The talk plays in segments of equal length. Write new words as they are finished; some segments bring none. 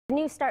The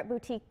New Start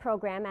Boutique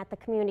program at the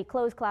Community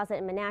Clothes Closet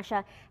in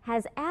Menasha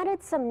has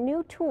added some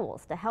new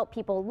tools to help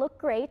people look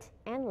great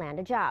and land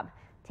a job.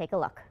 Take a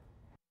look.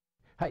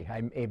 Hi,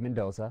 I'm Abe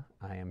Mendoza.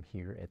 I am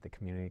here at the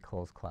Community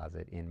Clothes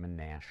Closet in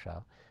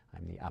Menasha.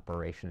 I'm the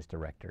operations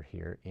director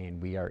here,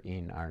 and we are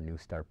in our New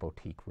Start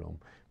Boutique room.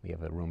 We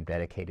have a room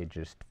dedicated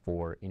just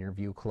for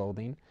interview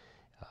clothing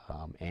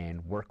and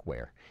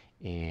workwear.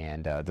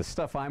 And the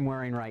stuff I'm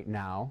wearing right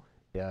now,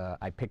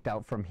 I picked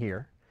out from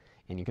here.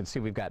 And you can see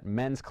we've got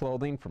men's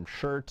clothing from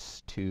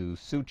shirts to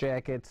suit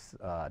jackets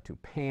to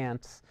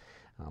pants.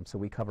 So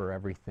we cover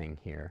everything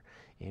here.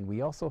 And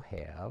we also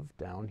have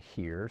down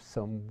here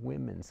some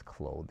women's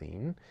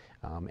clothing.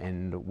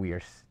 And we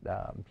are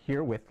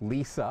here with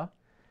Lisa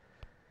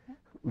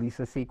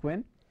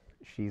Sequin.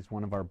 She's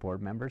one of our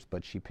board members,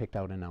 but she picked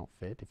out an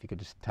outfit. If you could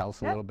just tell us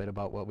a little bit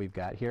about what we've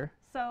got here.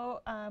 So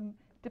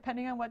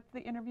depending on what the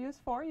interview is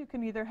for, you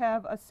can either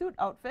have a suit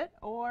outfit,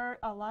 or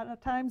a lot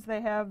of times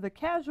they have the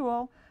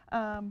casual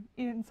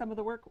in some of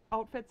the work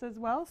outfits as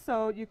well.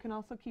 So you can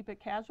also keep it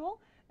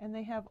casual, and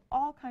they have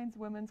all kinds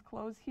of women's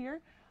clothes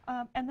here.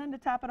 And then to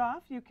top it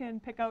off, you can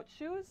pick out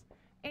shoes,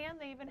 and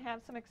they even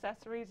have some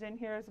accessories in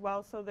here as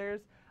well. So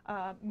there's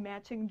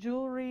matching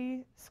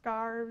jewelry,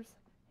 scarves,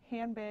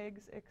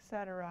 handbags,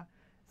 etc.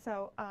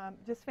 So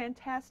just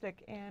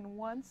fantastic. And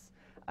once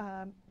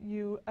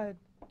you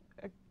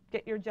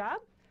get your job,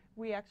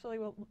 we actually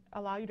will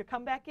allow you to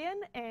come back in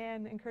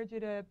and encourage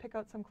you to pick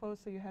out some clothes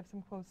so you have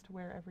some clothes to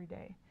wear every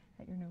day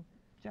at your new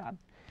job.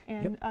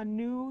 And a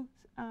new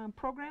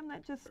program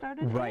that just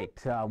started? Right.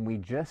 We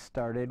just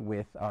started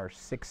with our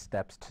 6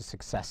 Steps to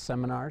Success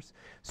seminars.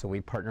 So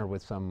we partner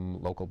with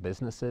some local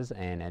businesses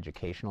and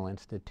educational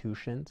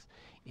institutions,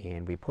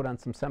 and we put on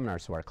some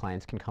seminars so our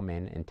clients can come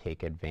in and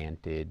take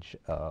advantage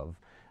of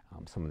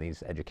some of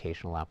these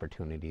educational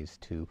opportunities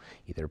to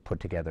either put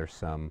together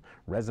some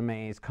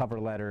resumes, cover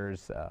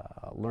letters,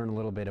 learn a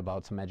little bit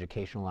about some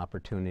educational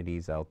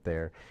opportunities out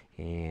there,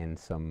 and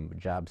some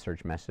job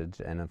search methods,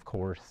 and of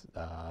course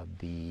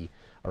the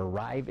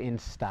Arrive in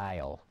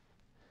Style.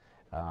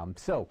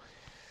 So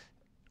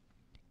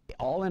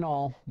all in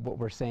all, what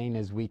we're saying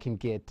is we can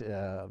get,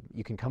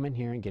 you can come in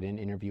here and get an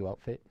interview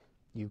outfit.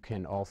 You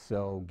can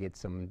also get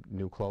some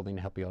new clothing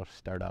to help you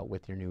start out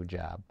with your new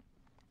job.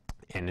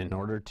 And in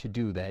order to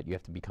do that, you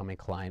have to become a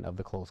client of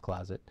the Clothes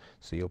Closet.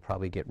 So you'll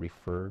probably get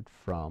referred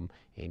from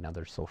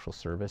another social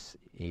service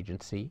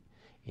agency,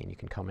 and you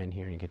can come in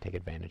here and you can take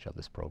advantage of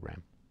this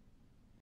program.